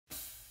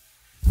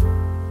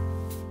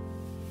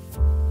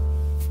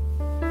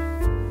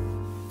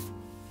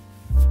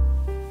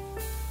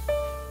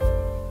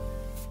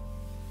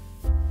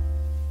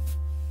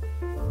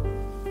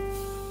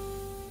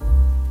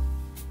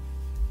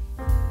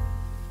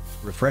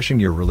Refreshing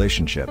your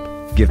relationship,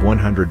 give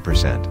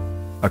 100%.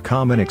 A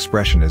common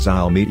expression is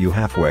 "I'll meet you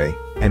halfway,"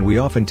 and we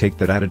often take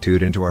that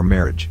attitude into our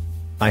marriage.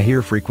 I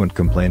hear frequent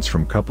complaints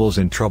from couples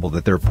in trouble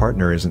that their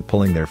partner isn't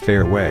pulling their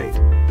fair weight,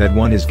 that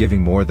one is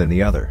giving more than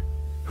the other.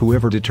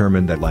 Whoever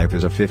determined that life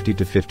is a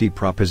 50-50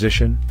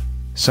 proposition?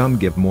 Some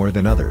give more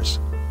than others.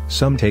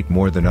 Some take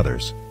more than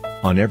others.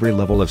 On every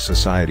level of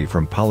society,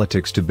 from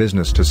politics to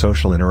business to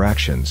social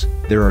interactions,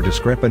 there are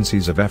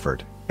discrepancies of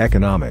effort,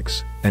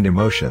 economics, and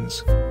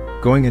emotions.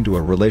 Going into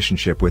a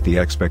relationship with the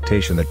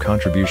expectation that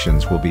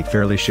contributions will be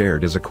fairly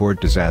shared is a court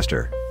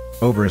disaster.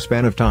 Over a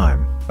span of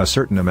time, a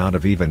certain amount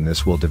of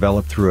evenness will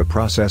develop through a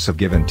process of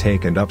give and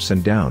take and ups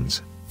and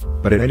downs.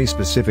 But at any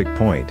specific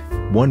point,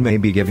 one may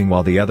be giving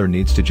while the other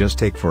needs to just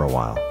take for a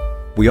while.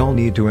 We all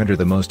need to enter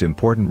the most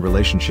important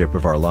relationship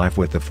of our life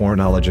with the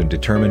foreknowledge and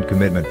determined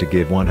commitment to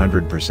give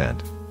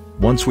 100%.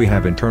 Once we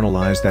have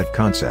internalized that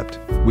concept,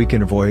 we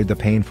can avoid the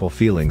painful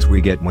feelings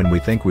we get when we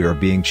think we are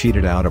being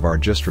cheated out of our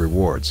just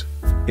rewards.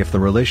 If the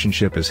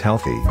relationship is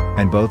healthy,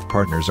 and both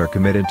partners are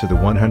committed to the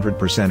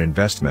 100%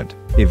 investment,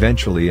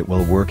 eventually it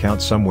will work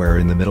out somewhere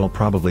in the middle,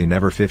 probably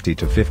never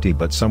 50-50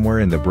 but somewhere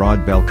in the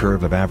broad bell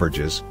curve of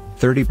averages,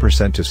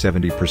 30% to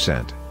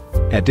 70%.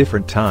 At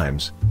different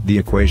times, the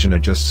equation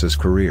adjusts as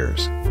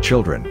careers,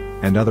 children,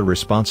 and other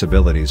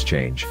responsibilities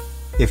change.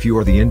 If you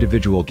are the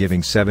individual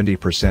giving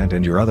 70%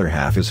 and your other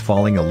half is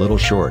falling a little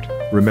short,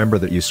 remember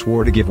that you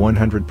swore to give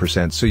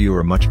 100%, so you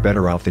are much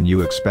better off than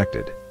you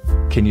expected.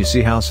 Can you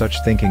see how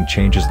such thinking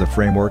changes the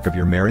framework of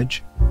your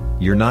marriage?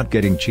 You're not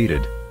getting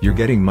cheated, you're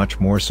getting much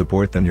more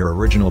support than your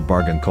original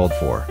bargain called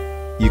for.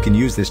 You can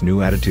use this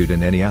new attitude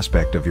in any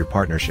aspect of your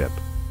partnership.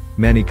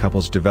 Many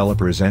couples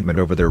develop resentment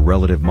over their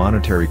relative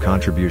monetary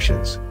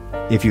contributions.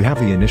 If you have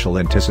the initial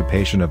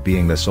anticipation of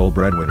being the sole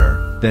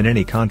breadwinner, then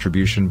any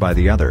contribution by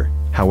the other,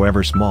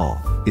 however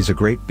small, is a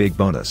great big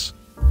bonus.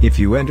 If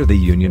you enter the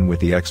union with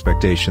the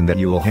expectation that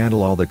you will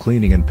handle all the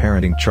cleaning and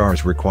parenting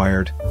chores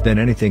required, then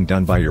anything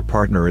done by your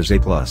partner is a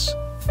plus.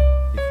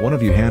 If one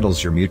of you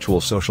handles your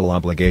mutual social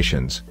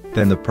obligations,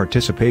 then the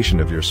participation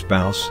of your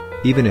spouse,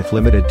 even if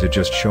limited to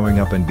just showing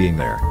up and being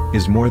there,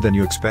 is more than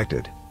you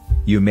expected.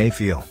 You may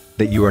feel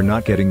that you are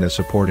not getting the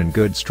support and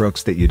good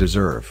strokes that you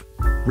deserve.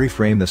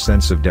 Reframe the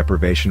sense of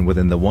deprivation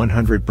within the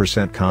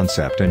 100%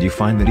 concept, and you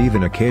find that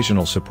even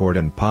occasional support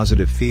and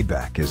positive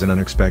feedback is an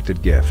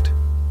unexpected gift.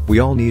 We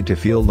all need to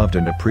feel loved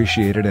and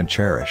appreciated and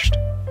cherished.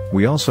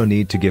 We also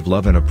need to give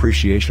love and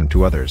appreciation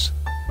to others.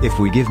 If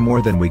we give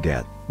more than we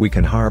get, we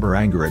can harbor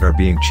anger at our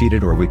being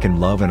cheated, or we can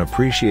love and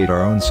appreciate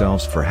our own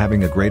selves for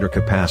having a greater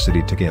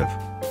capacity to give.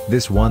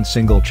 This one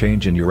single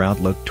change in your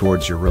outlook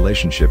towards your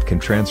relationship can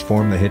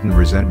transform the hidden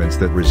resentments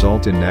that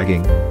result in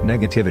nagging,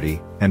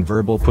 negativity, and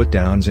verbal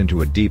put-downs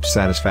into a deep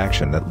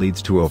satisfaction that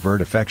leads to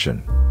overt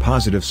affection,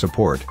 positive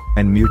support,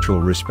 and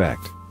mutual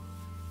respect.